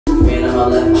hand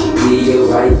on my left,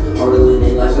 meteorite, hurtling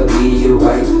in like a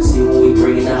meteorite. See when we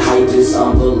bringing the hype, it's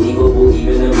unbelievable,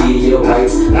 even the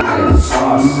meteorites. I got the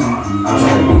sauce, I'm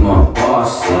trying to be my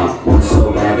boss. Want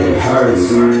so bad that it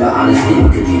hurts, but honestly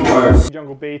it could be worse.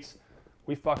 Jungle Beats,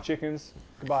 we fuck chickens.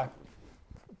 Goodbye.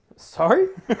 Sorry?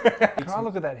 Can I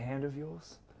look at that hand of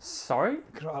yours? Sorry?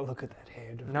 Can I look at that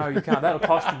hand of yours? No, you can't. That'll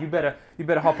cost you. You better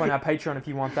hop on our Patreon if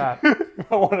you want that.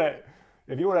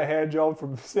 If you want a hand job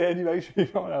from Sandy, make sure you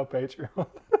go on our Patreon.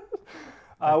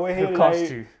 We're here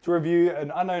today to review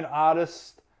an unknown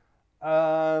artist.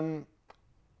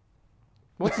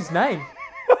 What's his name?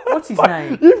 What's his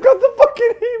name? You've got the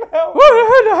fucking email.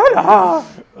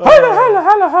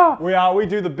 We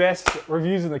do the best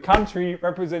reviews in the country,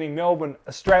 representing Melbourne,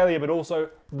 Australia, but also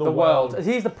the world.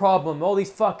 Here's the problem: all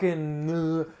these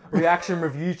fucking reaction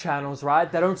review channels,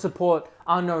 right? They don't support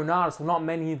unknown artists. Well, not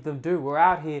many of them do. We're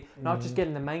out here not just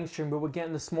getting the mainstream, but we're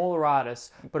getting the smaller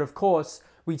artists. But of course,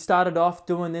 we started off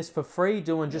doing this for free,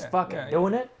 doing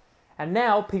it. And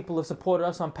now people have supported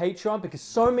us on Patreon because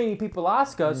so many people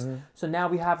ask us. So now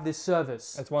we have this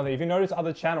service. That's one thing. If you notice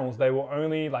other channels, they will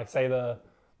only, like say the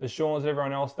Sean's and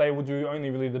everyone else, they will do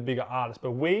only really the bigger artists.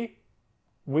 But we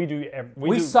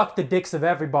suck the dicks of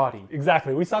everybody.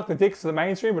 Exactly. We suck the dicks of the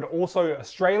mainstream, but also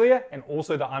Australia and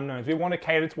also the unknowns. We want to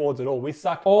cater towards it all. We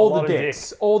suck all the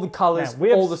dicks, all the colours,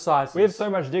 all the sizes. We have so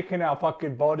much dick in our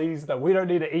fucking bodies that we don't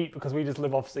need to eat because we just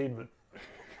live off semen.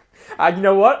 You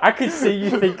know what? I could see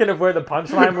you thinking of where the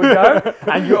punchline would go,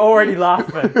 and you're already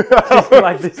laughing.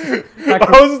 Like this. I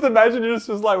was just imagining it's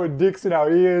just like with dicks in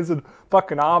our ears and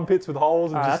fucking armpits with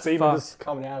holes and just semen just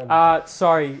coming out of it.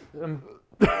 Sorry.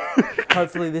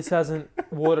 Hopefully this hasn't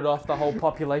warded off the whole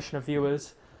population of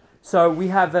viewers. So we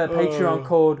have a Patreon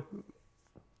called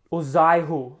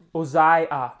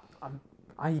Ahzia.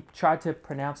 I tried to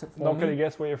pronounce it for me. Not going to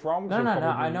guess where you're from? No.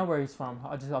 I know where he's from.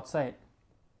 I'll say it.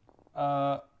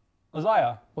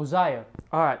 Ahzia.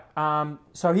 All right.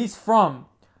 So this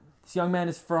young man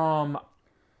is from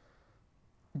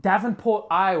Davenport,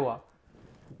 Iowa.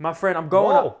 My friend, I'm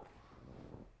going up.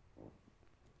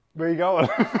 Where are you going?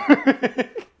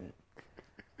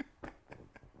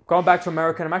 Going back to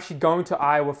America. I'm actually going to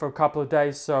Iowa for a couple of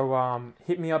days. So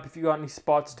hit me up if you got any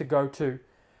spots to go to.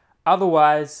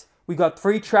 Otherwise, we got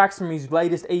 3 tracks from his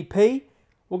latest EP.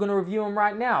 We're going to review them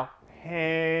right now.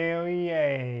 Hell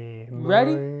yeah.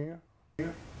 Ready?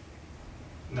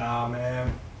 Nah,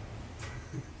 man.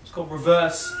 It's called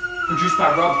Reverse, produced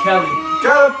by Rob Kelly.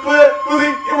 Gotta put pussy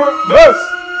in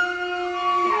reverse.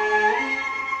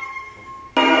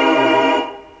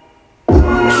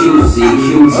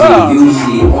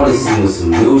 QC, wanna see with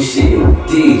some new shit.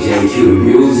 DJ, cue the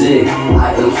music.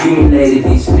 I accumulated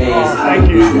these fans. I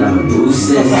believe that I'm a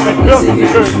nuisance. It's a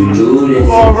hit if you knew this.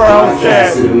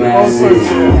 Podcast to the masses.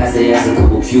 Pass they ass a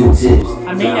couple Q-tips.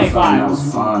 I mean, I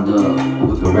was fond of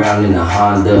whip around in a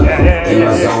Honda. In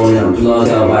my zone and I'm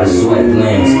plugged up by the sweat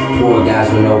glands. Poor guys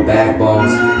with no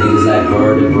backbones. Niggas like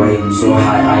vertebrae. So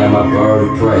high, I am a bird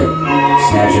of prey.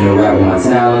 Snatching a rap with my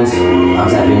talents. I'm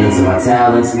tapping into my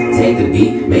talents. Take the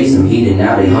beat, make some heat, and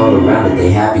now they hold around it.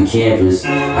 They happy campers.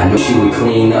 I know she would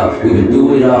clean up. We would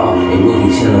do it all, and we'll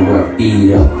be chilling with our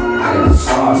feet up. I got the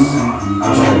sauce.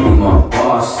 I'm trying to be my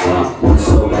boss. Want it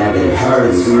so bad that it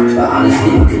hurts, but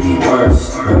honestly it could be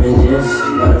worse. Revenge,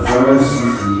 but at first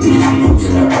we just be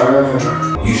cruising the earth.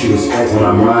 You should respect when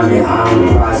I'm rhyming. I don't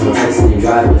the prize, I'm texting and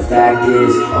driving. The fact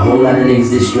is, a whole lot of niggas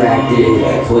distracted.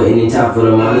 Put any time for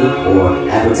the money or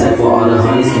appetite for all the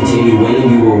honeys. Continue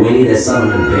winning, you were winning. That's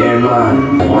something to bear in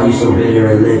mind. Like, why you so bitter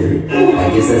and livid? I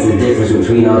guess that's the difference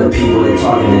between all the people that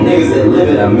talk and the niggas that live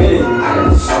it. I admit it. I got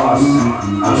the sauce.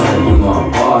 I'm trying to be my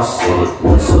boss.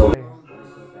 So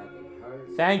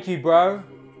thank you, bro.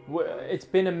 It's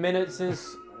been a minute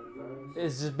since.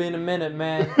 It's just been a minute,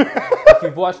 man. If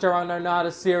you've watched our Unknown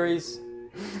Artist series,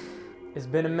 it's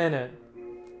been a minute.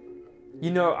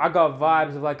 You know, I got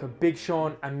vibes of like a Big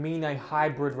Sean and Mine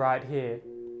hybrid right here.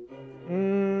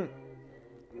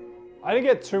 I didn't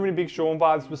get too many Big Sean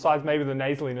vibes besides maybe the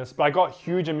nasaliness, but I got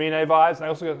huge Amine vibes, and I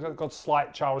also got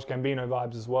slight Childish Gambino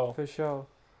vibes as well. For sure.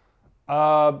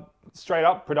 Straight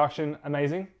up, production,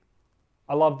 amazing.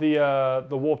 I love the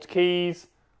warped keys.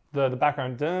 The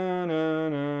background, dun,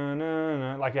 dun, dun, dun,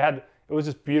 dun. Like it was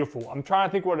just beautiful. I'm trying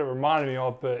to think what it reminded me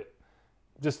of, but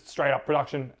just straight up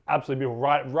production, absolutely beautiful.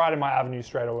 Right in my avenue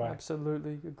straight away.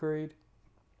 Absolutely, agreed.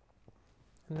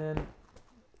 And then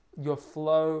your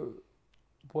flow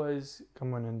was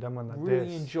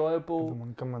really enjoyable.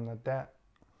 Come on like that.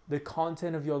 The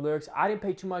content of your lyrics, I didn't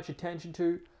pay too much attention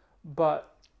to,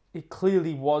 but it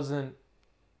clearly wasn't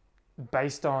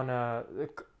based on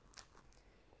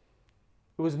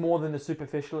it was more than the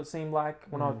superficial, it seemed like.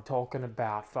 We're not talking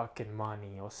about fucking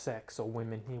money or sex or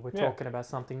women here. We're talking about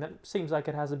something that seems like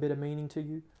it has a bit of meaning to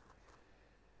you.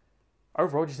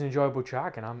 Overall, just an enjoyable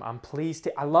track, and I'm pleased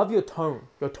to... I love your tone.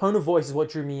 Your tone of voice is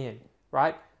what drew me in,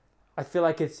 right? I feel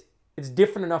like it's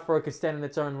different enough where it could stand in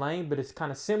its own lane, but it's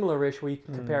kind of similar-ish where you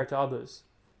can compare it to others.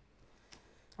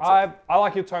 I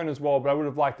like your tone as well, but I would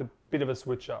have liked a bit of a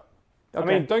switch up. Okay.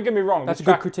 I mean, don't get me wrong. That's a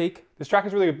good critique. This track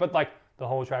is really good, but like the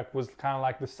whole track was kind of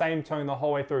like the same tone the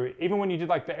whole way through. Even when you did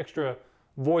like the extra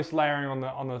voice layering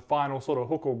on the final sort of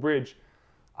hook or bridge,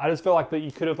 I just felt like that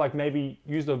you could have like maybe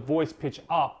used a voice pitch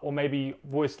up or maybe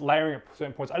voice layering at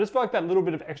certain points. I just feel like that little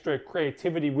bit of extra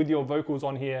creativity with your vocals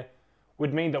on here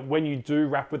would mean that when you do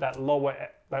rap with that lower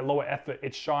effort,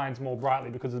 it shines more brightly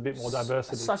because there's a bit more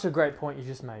diversity. Such a great point you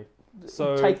just made.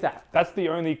 So take that. That's the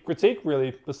only critique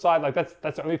really. Besides, like that's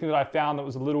the only thing that I found that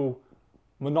was a little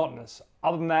monotonous.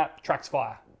 Other than that, track's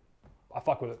fire. I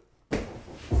fuck with it.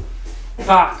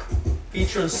 Pac,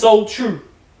 featuring Soul True.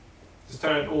 Just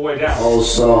turn it all the way down. Oh,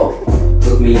 so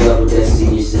hook me up with that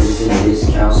senior citizen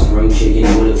discount, spring chicken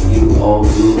with a few old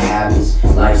new habits.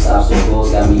 Life's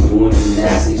obstacles got me doing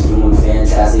gymnastics, doing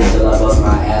fantastic till I bust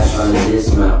my ass trying to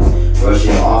dismount. Brush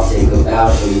it off, take a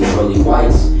bow, show you pearly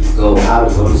whites. Go out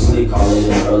or go to sleep, call it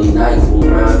an early night. Fool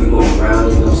around, you gon'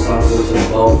 drown in them songs with the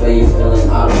buffet, feeling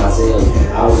out of myself.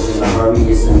 I was in a hurry,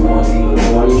 it's annoying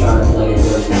people morning, trying to play a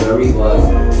judge and jury, but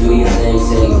do your thing,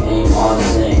 take aim, all the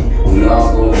same. We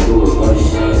all going through it, what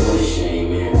a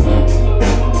shame, man.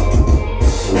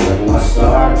 So when I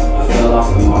start, I fell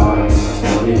off the mark,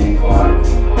 put it in park,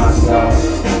 myself.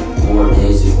 4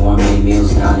 days of gourmet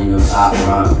meals down in the top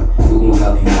run. Who gon'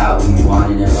 help you out when you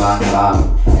want it and rock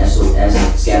bottom? SOS,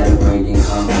 scatterbrained and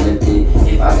conflicted.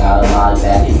 If I got a lot of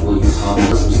baggage, will you come?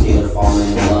 Cause I'm scared of falling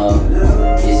in love.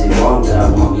 Is it wrong that I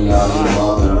want me all the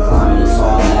above? And I'm climbing a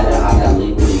tall ladder, I got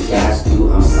liquid and gas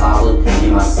too. I'm solid,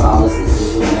 in my solace, is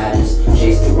this what matters?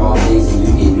 Chase the wrong things and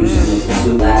you get used to the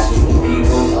pursuit. Last with the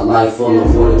people, a life full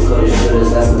of woulda, coulda, shouldas.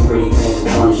 That's a pretty painful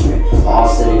punishment. All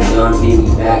said and done, get me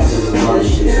back to the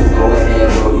mothership. So go ahead,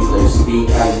 bro, you better speak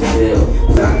how you feel.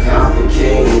 Not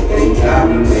complicated, thank God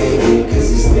we made it. Cause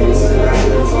it's things that I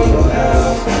live for your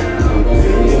help. I'm never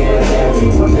forget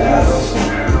everyone else.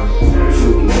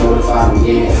 Truth be told, if I don't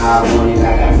get it how I want it, I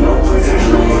got no one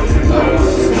to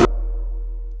blame.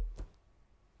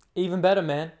 Even better,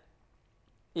 man.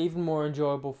 Even more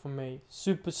enjoyable for me.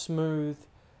 Super smooth.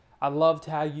 I loved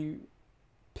how you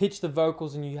pitched the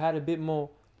vocals and you had a bit more.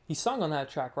 He sung on that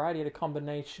track, right? He had a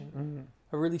combination.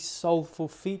 A really soulful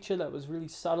feature that was really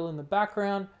subtle in the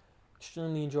background.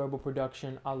 Extremely enjoyable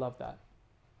production. I love that.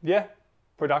 Yeah,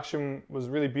 production was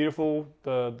really beautiful.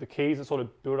 The keys that sort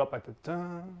of build up like the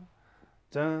dun,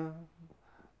 dun,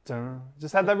 dun.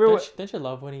 Just had that real... Don't you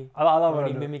love when he, I love when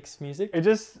it. he mimics music? It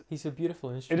just... He's a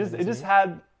beautiful instrument. It just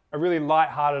had a really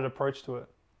light-hearted approach to it.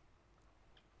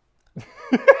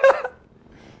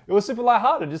 It was super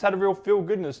light-hearted. Just had a real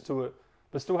feel-goodness to it,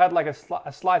 but still had like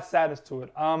a slight sadness to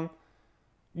it.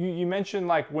 You mentioned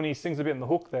like when he sings a bit in the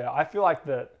hook there. I feel like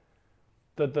that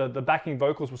the backing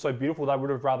vocals were so beautiful that I would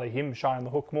have rather him shine on the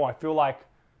hook more. I feel like...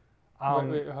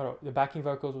 wait, hold on. The backing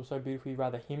vocals were so beautiful, you'd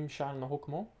rather him shine on the hook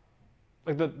more?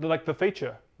 Like the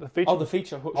feature. Oh, the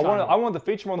feature. Hook I wanted the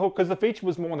feature more on the hook because the feature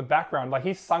was more in the background. Like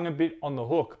he sung a bit on the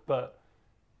hook, but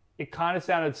it kind of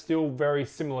sounded still very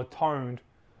similar toned.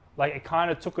 Like it kind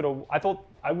of took it. I thought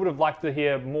I would have liked to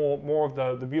hear more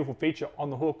of the beautiful feature on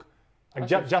the hook, like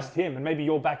just him, and maybe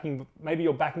your backing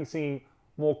singing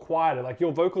more quieter. Like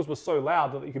your vocals were so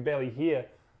loud that you could barely hear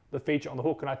the feature on the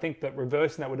hook, and I think that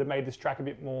reversing that would have made this track a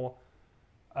bit more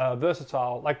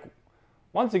versatile. Like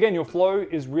once again, your flow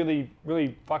is really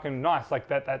fucking nice. Like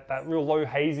that real low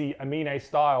hazy Amine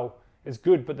style is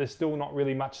good, but there's still not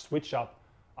really much switch up.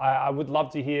 I would love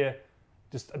to hear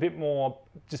just a bit more,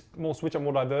 more switch up,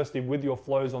 more diversity with your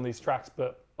flows on these tracks.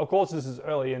 But of course, this is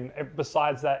early, and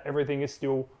besides that, everything is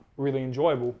still really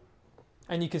enjoyable.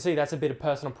 And you can see that's a bit of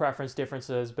personal preference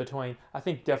differences between. I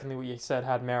think definitely what you said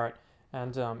had merit,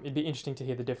 and it'd be interesting to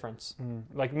hear the difference.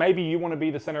 Like maybe you want to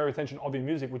be the center of attention of your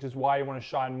music, which is why you want to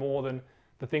shine more than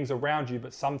the things around you.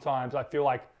 But sometimes I feel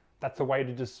like that's a way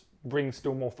to just bring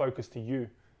still more focus to you.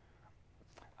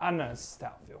 I don't know, it's just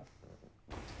how I feel.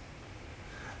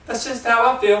 That's just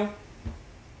how I feel.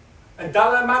 And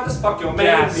dollar amount just fuck your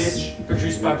man, bitch.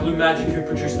 Produced by Blue Magic, who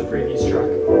produced the previous track. I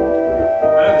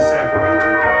know the sample.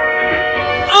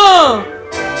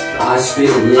 I spit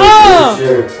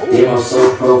literature, damn I'm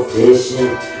so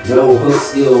proficient. No hook,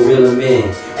 still real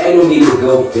men. Ain't no need to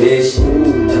go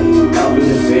fishing. I'm in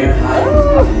the Fahrenheit.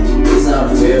 It's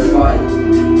not a fair fight.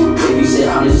 If you say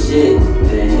I'm the shit,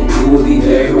 then you would be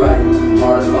very right.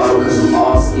 Hard to follow cause I'm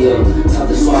all skill. Tough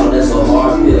to swallow, that's a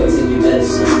hard pill. Take your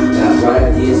medicine. Got bright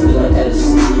ideas, feel like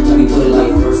Edison. Let me put it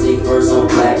like first thing first on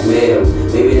blackmail.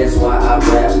 Maybe that's why I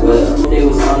rap well. They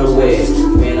was unaware.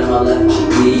 Man on my left,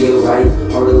 meteorite.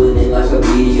 Hurtling in like a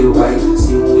meteorite.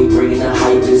 See when we bring in the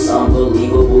hype, it's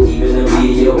unbelievable. Even the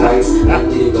meteorites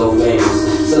likely to go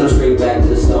famous. Send them straight back to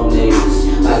the Stone Ages.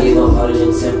 I give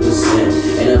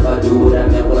 110%. And if I do what I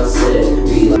meant, what I said,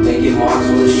 be like making marks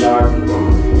with a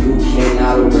Sharpie. You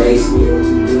cannot erase me.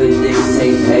 Good things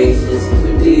take patience,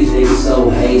 but these niggas so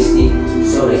hasty.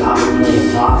 So they out here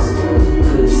playing possible.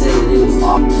 Couldn't say that it was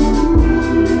awful.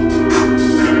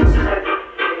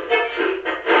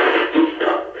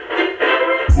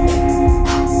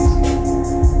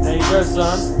 There you go,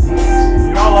 son.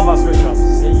 You know I love my switch ups.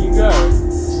 There you go.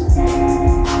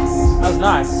 That was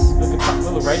nice. Look at the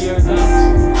little radios there.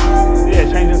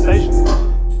 Yeah, changing station.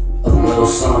 A little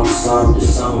something to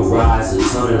summarize a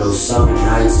ton of those summer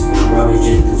nights. Been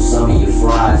rummaging through some of your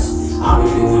fries. I've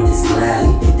been doing this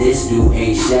gladly. This dude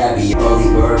ain't shabby. Early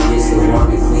bird gets the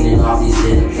market, cleaning off these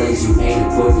dinner plates. You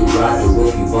ain't equipped to drive the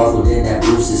whip. You buckled in that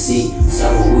booster seat.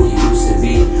 Someone who you used to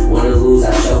be. When to lose,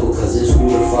 I chuckle, cause this who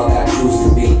the fuck I choose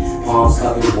to be. Palms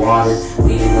cupping water,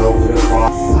 leaning over the bar.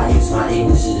 I use my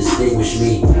English to distinguish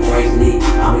me. Frankly,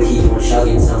 I'ma keep on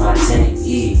chugging till my tank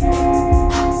E.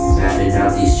 Mapping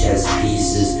out these chess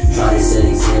pieces. Try to set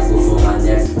example for my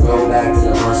next. Go back to the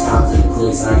lunch times and the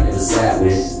cliques I ain't never sat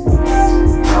with.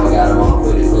 Now I got them all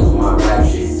quick to click on my rap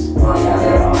shit. Funny how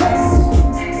that all happens.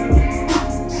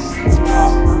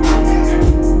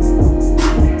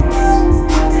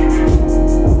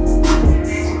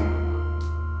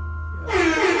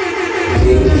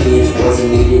 Big opinions wasn't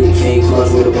needed. Came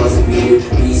clutch with a buzzer beater.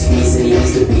 Beast feast and he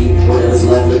used to be. Whatever's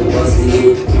left of the buzz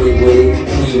needed. Quick with it,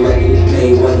 clean record.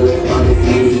 Mayweather,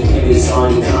 undefeated. He came to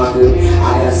Sawn, he conquered.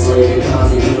 I got slayed and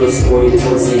conquered. You know the story, the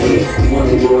towards the head. You want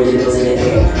the glory, the nose in the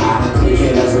air. I click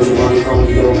him, that's what you want. He phone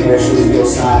your parachute, your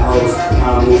side hoes.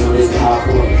 Power moves on this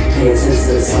PowerPoint. Pay attention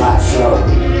to the slideshow.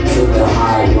 Took the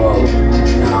high road.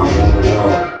 Now I'm on the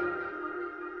road.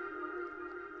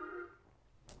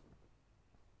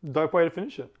 Dope way to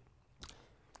finish it.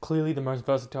 Clearly the most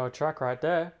versatile track right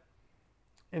there.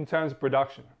 In terms of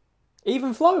production.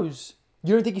 Even flows.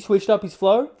 You don't think he switched up his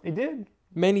flow? He did.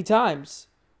 Many times.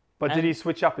 But did he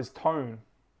switch up his tone?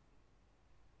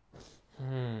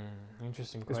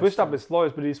 Interesting He question. switched up his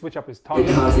flows, but did he switch up his tone?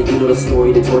 The content, you know the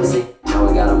story, the towards it. Now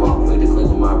I got them all quick to click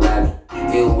on my rap.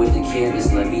 Deal with the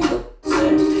canvas, let me look.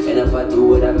 And if I do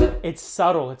what I meant. It's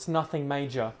subtle. It's nothing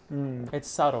major. It's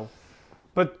subtle.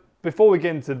 But before we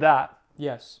get into that,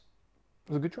 Yes. it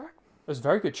was a good track. It was a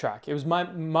very good track. It was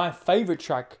my favorite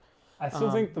track. I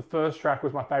still think the first track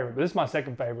was my favorite, but this is my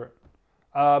second favorite.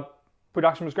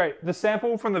 Production was great. The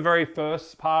sample from the very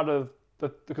first part of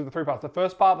because the three parts. The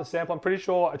first part, the sample, I'm pretty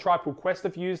sure A Tribe Called Quest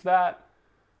have used that.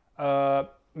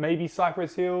 Maybe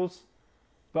Cypress Hills,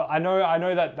 but I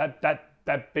know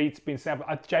that beat's been sampled.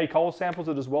 J. Cole samples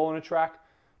it as well on a track,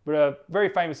 but a very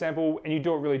famous sample, and you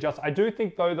do it really justice. I do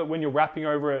think though that when you're rapping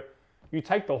over it, you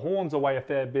take the horns away a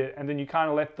fair bit, and then you kind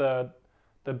of let the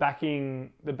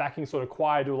backing sort of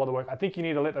choir do a lot of work. I think you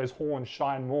need to let those horns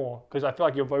shine more, because I feel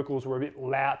like your vocals were a bit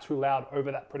too loud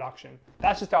over that production.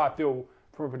 That's just how I feel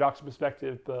from a production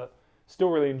perspective, but still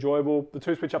really enjoyable. The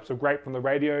two switch ups are great, from the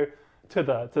radio to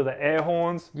the air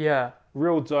horns. Yeah.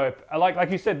 Real dope. I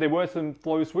like you said, there were some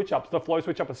flow switch ups. The flow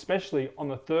switch up, especially on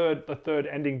the third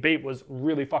ending beat, was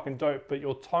really fucking dope. But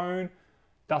your tone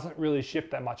doesn't really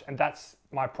shift that much, and that's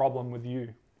my problem with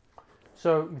you.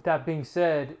 So with that being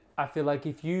said, I feel like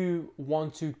if you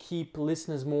want to keep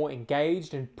listeners more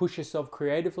engaged and push yourself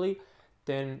creatively,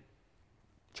 then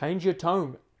change your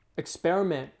tone,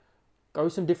 experiment, go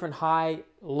some different high,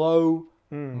 low,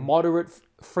 moderate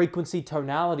frequency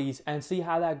tonalities, and see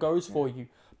how that goes for you.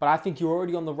 But I think you're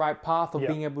already on the right path of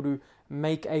being able to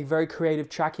make a very creative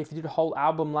track. If you did a whole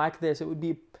album like this, it would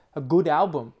be a good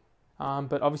album.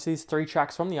 But obviously it's 3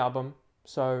 tracks from the album,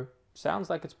 so sounds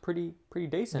like it's pretty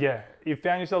decent. Yeah, you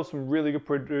found yourself some really good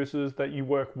producers that you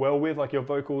work well with. Like, your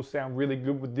vocals sound really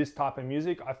good with this type of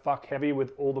music. I fuck heavy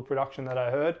with all the production that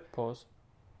I heard. Pause.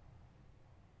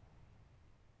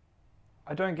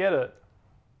 I don't get it.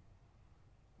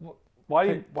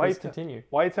 Why continue?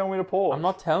 Why are you telling me to pause? I'm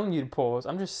not telling you to pause.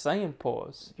 I'm just saying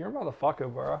pause. You're a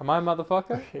motherfucker, bro. Am I a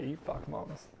motherfucker? Yeah, you fuck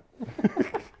mums.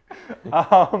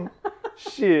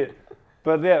 Shit.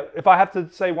 But yeah, if I have to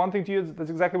say one thing to you, that's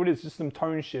exactly what it is. Just some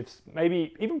tone shifts.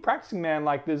 Maybe even practicing, man.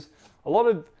 Like, there's a lot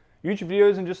of YouTube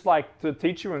videos and just like to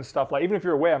teach you and stuff. Like, even if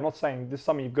you're aware, I'm not saying this is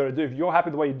something you've got to do. If you're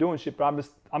happy the way you're doing shit, but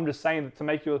I'm just saying that to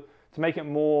make it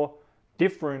more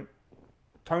different,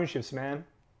 tone shifts, man.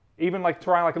 even like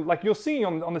trying like you're singing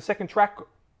on the second track,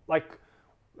 like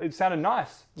it sounded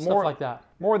nice. Stuff like that.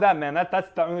 More of that, man.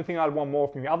 That's the only thing I'd want more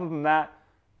from you. Other than that,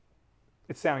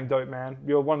 it's sounding dope, man.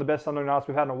 You're one of the best unknown artists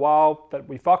we've had in a while that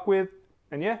we fuck with.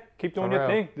 And yeah, keep doing your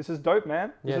thing. This is dope,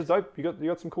 man. This is dope. You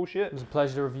got some cool shit. It was a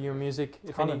pleasure to review your music.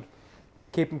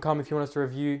 Keep them coming if you want us to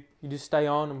review. You just stay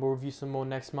on and we'll review some more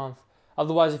next month.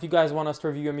 Otherwise, if you guys want us to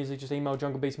review your music, just email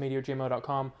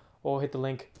junglebeatsmedia@gmail.com or hit the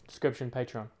link, description,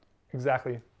 Patreon.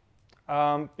 Exactly.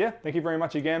 Yeah, thank you very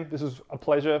much again. This was a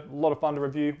pleasure. A lot of fun to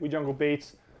review. We Jungle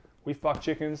Beats. We fuck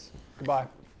chickens. Goodbye.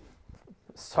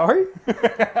 Sorry?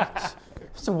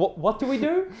 So what do we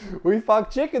do? We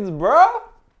fuck chickens, bro.